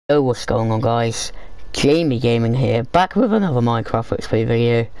Oh, what's going on, guys? Jamie Gaming here, back with another Minecraft Let's Play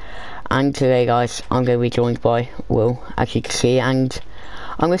video. And today, guys, I'm going to be joined by Will, as you can see. And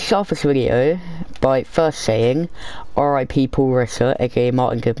I'm going to start this video by first saying R.I.P. Paul Ritter, aka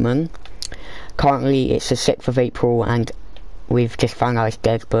Martin Goodman. Currently, it's the 6th of April, and we've just found out he's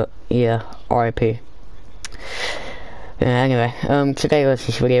dead, but yeah, R.I.P. Anyway, today, with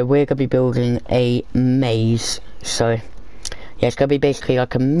this video, we're going to be building a maze. So yeah, it's going to be basically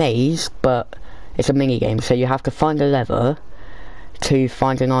like a maze, but it's a mini game. So you have to find a lever to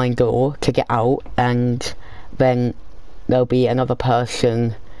find an iron door to get out, and then there'll be another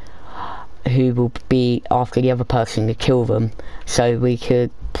person who will be after the other person to kill them. So we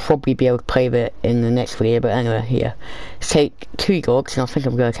could probably be able to play that in the next video. But anyway, yeah, let's take 2 dogs, and I think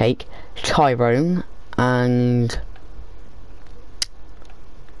I'm going to take Tyrone and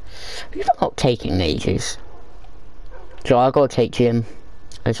who's not taking ages. So I've got to take Jim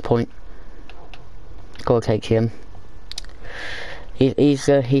at this point. Gotta take Jim. He's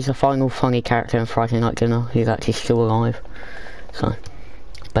the final funny character in Friday Night Dinner. He's actually still alive, so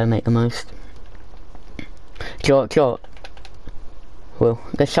better make the most. Well,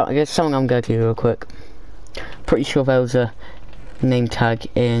 there's something I'm going to do real quick. Pretty sure there was a name tag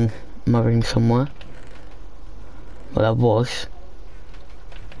in my room somewhere. Well, there was.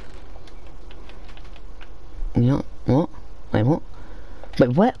 Yeah, what? Wait, what?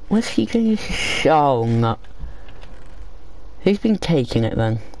 Wait, where's he going to show? No. Who's been taking it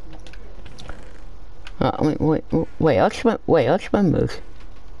then? Wait, I just remembered.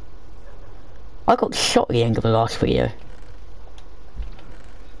 I got shot at the end of the last video.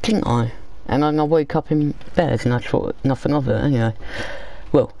 Didn't I? And then I woke up in bed and I thought nothing of it, anyway.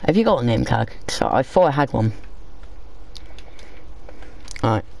 Well, have you got a name tag? So I thought I had one.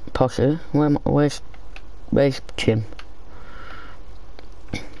 Alright, Potter, where's Jim?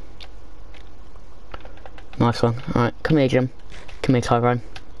 Nice one. Alright, come here, Jim. Come here, Tyrone.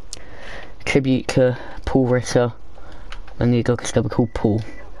 Tribute to Paul Ritter. The new dog is going to be called Paul.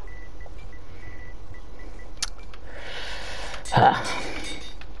 Right,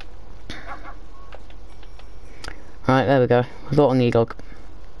 there we go. I've got a new dog.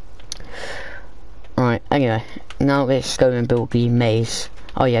 Right, anyway. Now let's go and build the maze.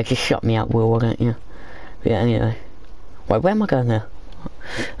 Oh yeah, just shut me out, Will, why don't you? Yeah, anyway. Wait, where am I going now?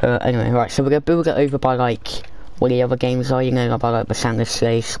 Anyway, right, so we're going to build it over by, like, what the other games are, you know, by, like, the Santa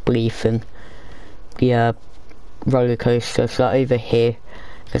Sleigh, Spleef, and the, roller coaster. So, over here,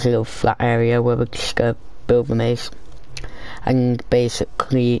 there's a little flat area where we're just going to build the maze. And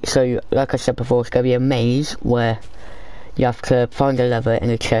basically, so, like I said before, it's going to be a maze where you have to find a lever in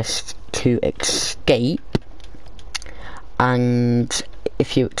a chest to escape. And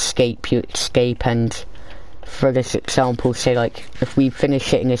if you escape, and for this example, say like if we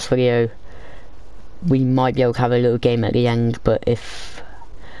finish it in this video, we might be able to have a little game at the end, but if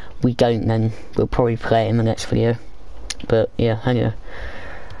we don't, then we'll probably play it in the next video. But yeah, anyway,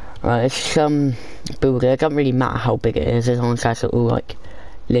 right, let's build it. It doesn't really matter how big it is as long as it all like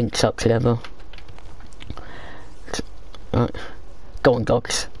links up together. Right, go on,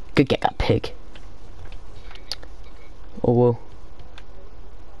 dogs, go get that pig. Or will.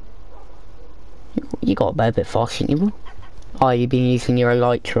 You got a bit fast, didn't you, Will? Oh, you've been using your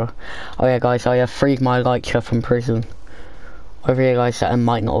elytra. Oh yeah, guys, I have freed my elytra from prison. I realised that it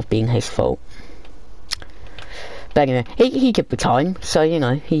might not have been his fault. But anyway, he did the time, so you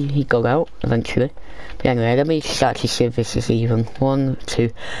know, he got out eventually. But anyway, let me just actually see if this is even. 1,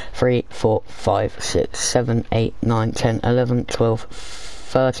 2, 3, 4, 5, 6, 7, 8, 9, 10, 11, 12,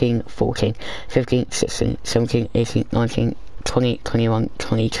 13, 14, 15, 16, 17, 18, 19, 20, 21,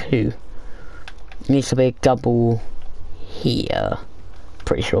 22. Needs to be a double here,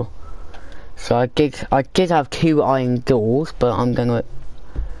 pretty sure. So I did have 2 iron doors, but I'm gonna.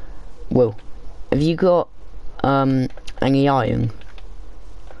 Well, have you got any iron?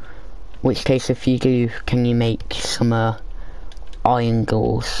 Which case, if you do, can you make some iron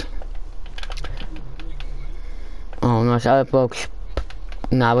doors? Oh nice. Well,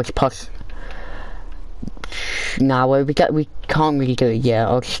 no, it's plus. No, we can't really do it yet.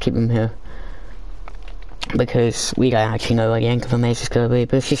 I'll just keep them here. Because we don't actually know where the end of the maze is going to be,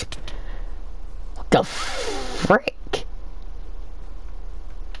 but it's just... What the frick?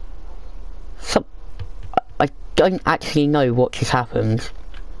 I don't actually know what just happened.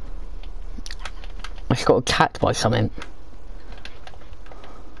 I just got attacked by something.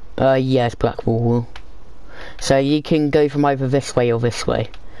 Yeah, it's black wall. So you can go from either this way or this way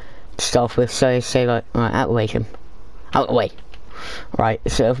to start with. So say like, right, out of the way, Jim. Out of the way. Right,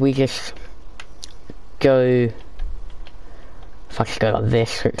 so if we just go if I just go like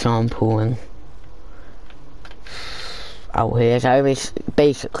this, for example, and out here, so it's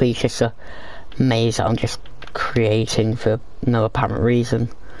basically just a maze that I'm just creating for no apparent reason.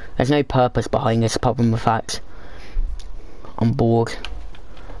 There's no purpose behind this, apart from the fact I'm bored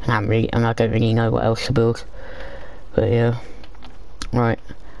and I don't really know what else to build. But yeah, right.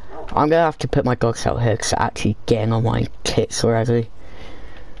 I'm gonna have to put my dogs out here because they're actually getting on my tits already.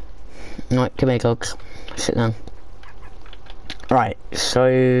 Right, come here, dogs. Sit down. Right,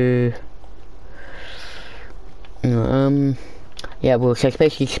 so yeah, well, so it's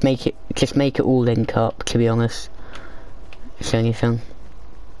basically just make it all link up. To be honest, it's the only thing.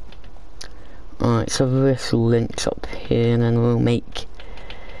 Alright, so this all links up here, and then we'll make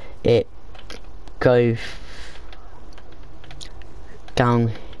it go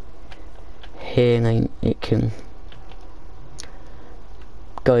down here, and then it can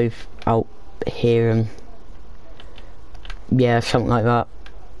go out here, and yeah, something like that.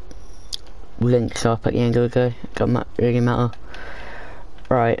 Links up at the end of the day. Doesn't really matter.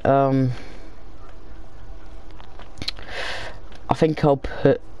 Right, I think I'll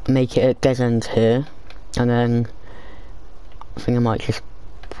make it a dead end here, and then I think I might just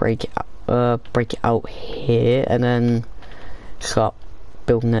break it out here, and then start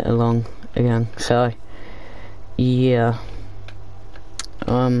building it along again. So yeah,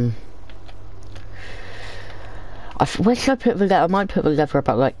 where should I put the lever? I might put the lever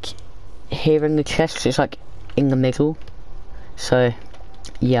about like here in the chest. It's like in the middle. So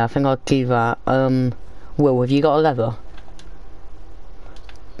yeah, I think I'll do that. Will, have you got a lever?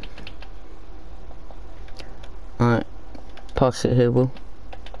 Alright, pass it here, Will.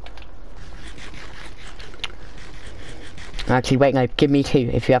 Actually, wait, no, give me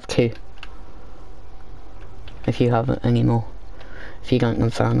 2 if you have 2. If you haven't any more. If you don't, then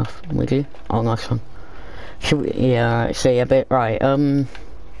fair enough. We do? Oh, nice one. Should we, yeah, alright, so yeah, but, right,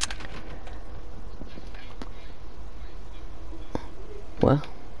 well,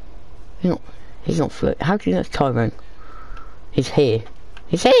 he's not floating. How do you know it's Tyrone? He's here.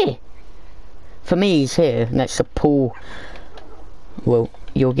 He's here! For me, he's here, next to Paul. Well,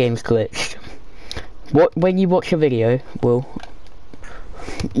 your game's glitched. When you watch a video, well,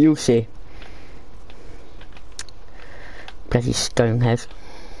 you'll see. Bloody stonehead.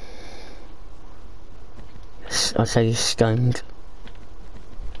 I say he's stoned.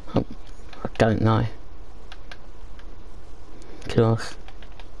 I don't know. Gosh.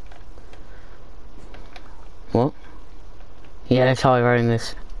 What? Yeah, that's how I run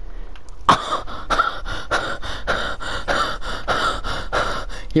this.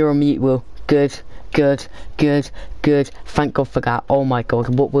 You're on mute, Will. Good, good, good, good. Thank God for that. Oh my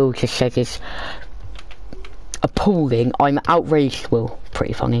God, what Will just said is appalling. I'm outraged, Will.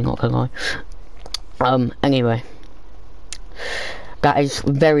 Pretty funny, not gonna lie. Anyway. That is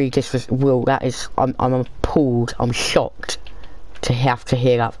very Will, that is, I'm appalled, I'm shocked to have to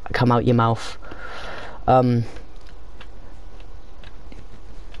hear that come out your mouth.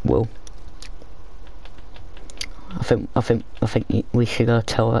 Will. I think we should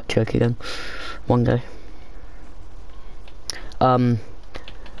tell that joke again one day. Right,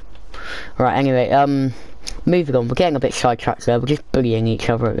 anyway, moving on, we're getting a bit sidetracked there, we're just bullying each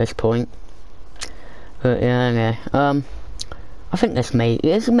other at this point. But yeah, anyway, I think this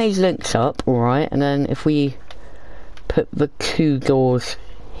maze links up, alright, and then if we put the 2 doors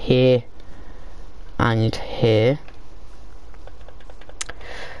here and here,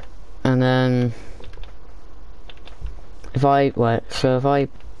 and then if I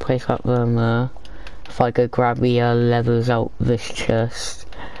place up them if I go grab the levers out this chest,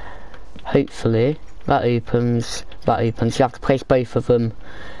 hopefully that opens, you have to place both of them,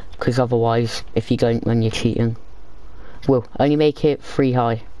 because otherwise, if you don't, then you're cheating. Will, only make it 3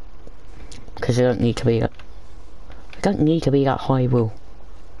 high, because they don't need to be that, high, Will.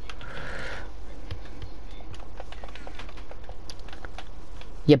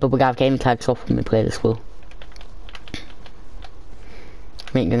 Yeah, but we're gonna have game tags off when we play this, Will.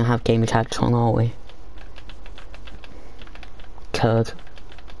 We ain't gonna have gamer tags on, are we? Turd.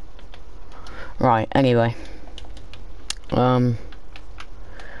 Right, anyway.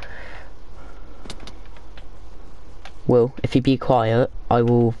 Will, if you be quiet, I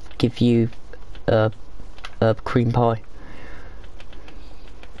will give you a cream pie.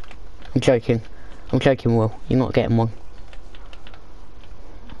 I'm joking, Will. You're not getting one.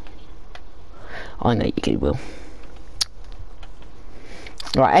 I know you do, Will.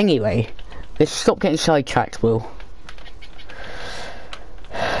 Right, anyway, let's stop getting sidetracked, Will.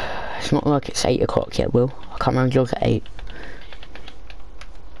 It's not like it's 8 o'clock yet, Will. I can't remember yours at 8.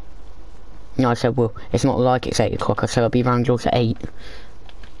 No, I said, well, it's not like it's 8 o'clock. I said I'll be round yours at 8.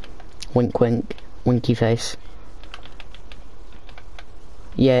 Wink, wink. Winky face.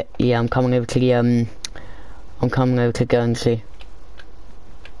 Yeah, I'm coming over to the, I'm coming over to Guernsey.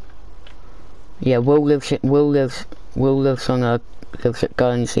 Yeah, Will lives at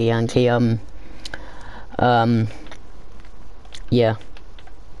Guernsey, and he, yeah.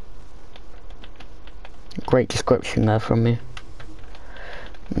 Great description there from me.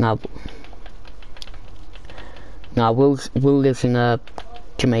 Now, Will lives in,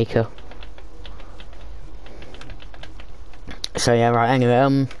 Jamaica. So yeah, right,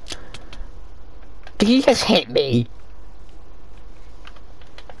 anyway, did you just hit me?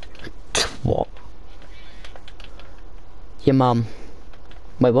 What? Your mum.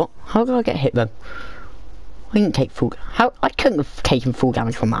 Wait, what? How did I get hit then? I didn't take full... How? I couldn't have taken full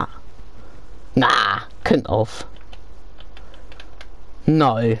damage from that. Nah, couldn't have.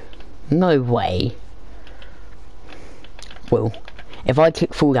 No. No way. Well, if I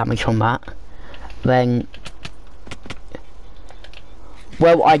took full damage from that, then...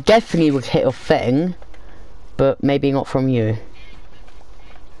 Well, I definitely was hit a thing, but maybe not from you.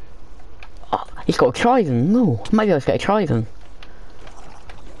 Oh, he's got a trident. No, maybe I'll get a trident.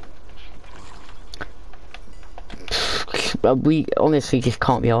 We honestly just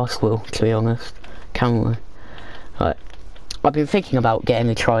can't be arsed, Will, to be honest. Can we? Right. I've been thinking about getting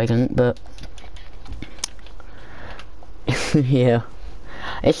a trident, but... yeah.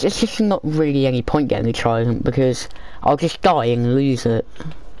 It's just not really any point getting a trident, because I'll just die and lose it.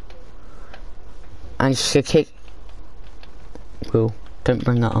 And static... Will, don't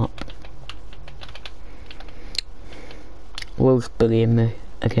bring that up. Will's bullying me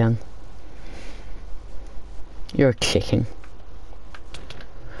again. You're a chicken.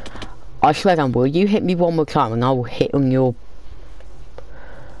 I swear down, Will, you hit me one more time and I will hit on your...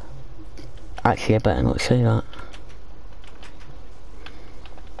 Actually, I better not say that.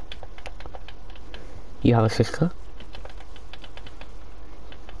 You have a sister?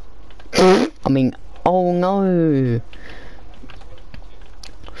 I mean, oh no!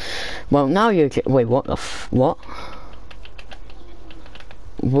 Well, now you're... Wait, what the what?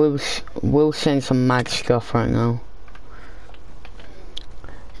 We'll send some mad stuff right now.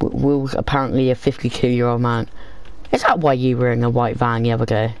 Will's apparently a 52-year-old man. Is that why you were in a white van the other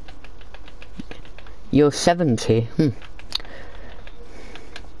day? You're 70?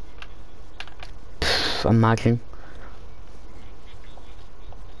 Pff, imagine.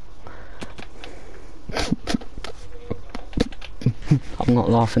 I'm not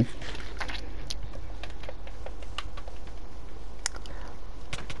laughing.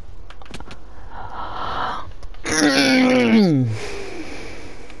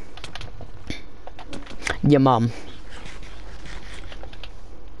 Your mum.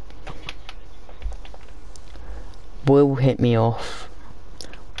 Will hit me off.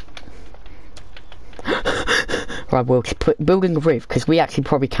 Right, we'll just put building a roof, because we actually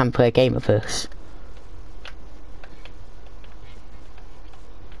probably can play a game of this.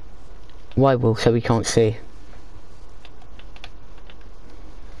 Why, Will? So we can't see.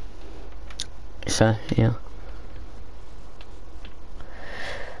 So, yeah.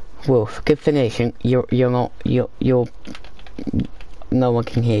 Well, for good finishing, you're no one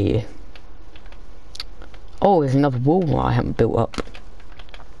can hear you. Oh, there's another wall I haven't built up.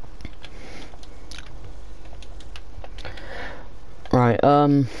 Right,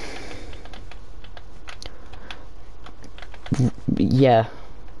 yeah.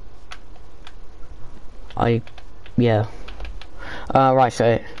 Yeah. Right,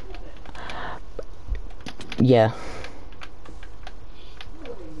 so, yeah.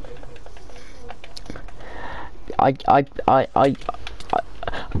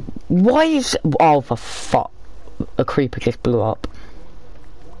 Why is... Oh, for fuck. A creeper just blew up.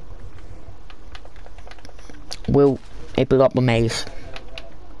 Will... It blew up the maze.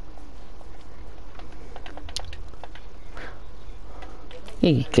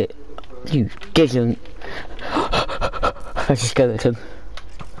 You didn't. There's a skeleton.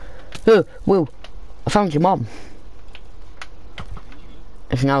 Oh, Will. I found your mum.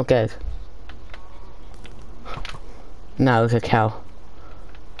 It's now dead. No, it's a cow.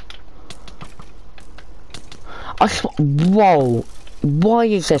 Whoa! Why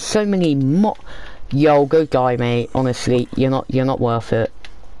is there so many Yo, go die, mate. Honestly, you're not worth it.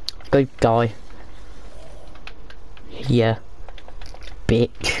 Go die. Yeah.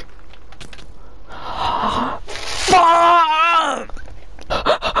 Bitch. Fuck!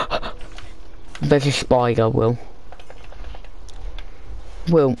 There's a spider, Will.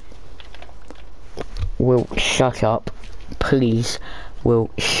 Will, shut up. Please, Will,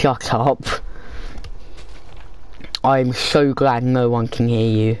 shut up. I'm so glad no one can hear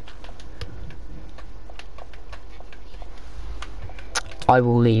you. I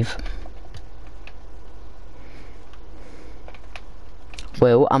will leave.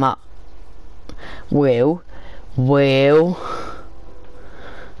 Will, I'm at... Will...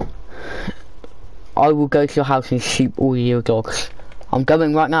 I will go to your house and shoot all your dogs. I'm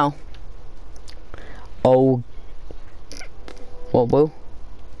going right now. Oh... What, Will?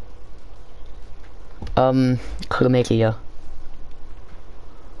 Chlamydia.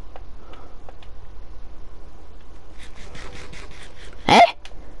 Eh?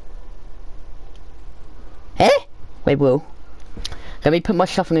 Eh? Wait, Will. Let me put my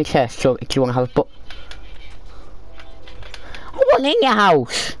stuff in the chest. So, do you want to have a book? I want in your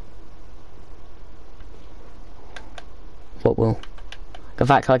house. What, Will? The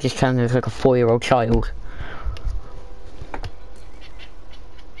fact I just turned into like a 4-year-old child.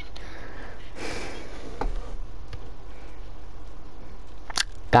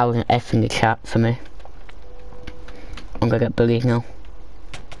 That was an F in the chat for me. I'm gonna get bullied now.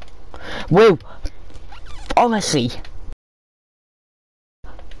 Will! Honestly!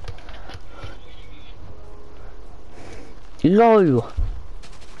 No!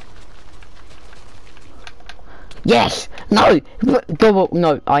 Yes! No! Go!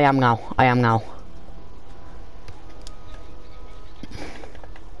 No, I am now. I am now.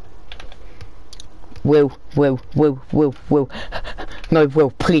 Will. No,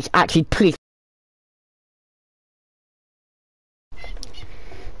 Will, please, actually, please.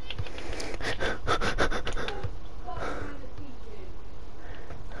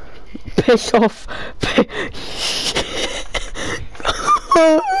 Piss off.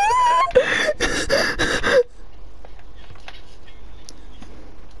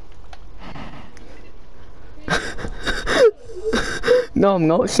 No, I'm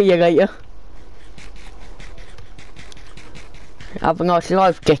not. See you later. Have a nice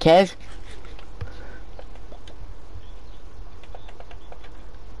life, dickhead.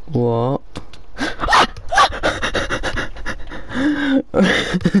 What?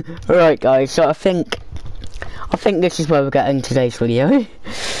 Alright guys, so I think this is where we're getting today's video.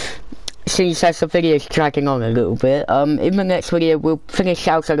 Since the video's dragging on a little bit, in the next video we'll finish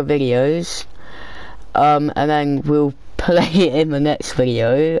out the videos, and then we'll play it in the next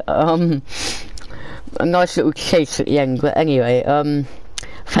video. A nice little chase at the end, but anyway,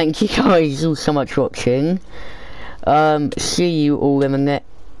 thank you guys all so much for watching. See you all in the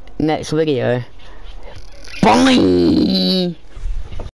next video. Bye!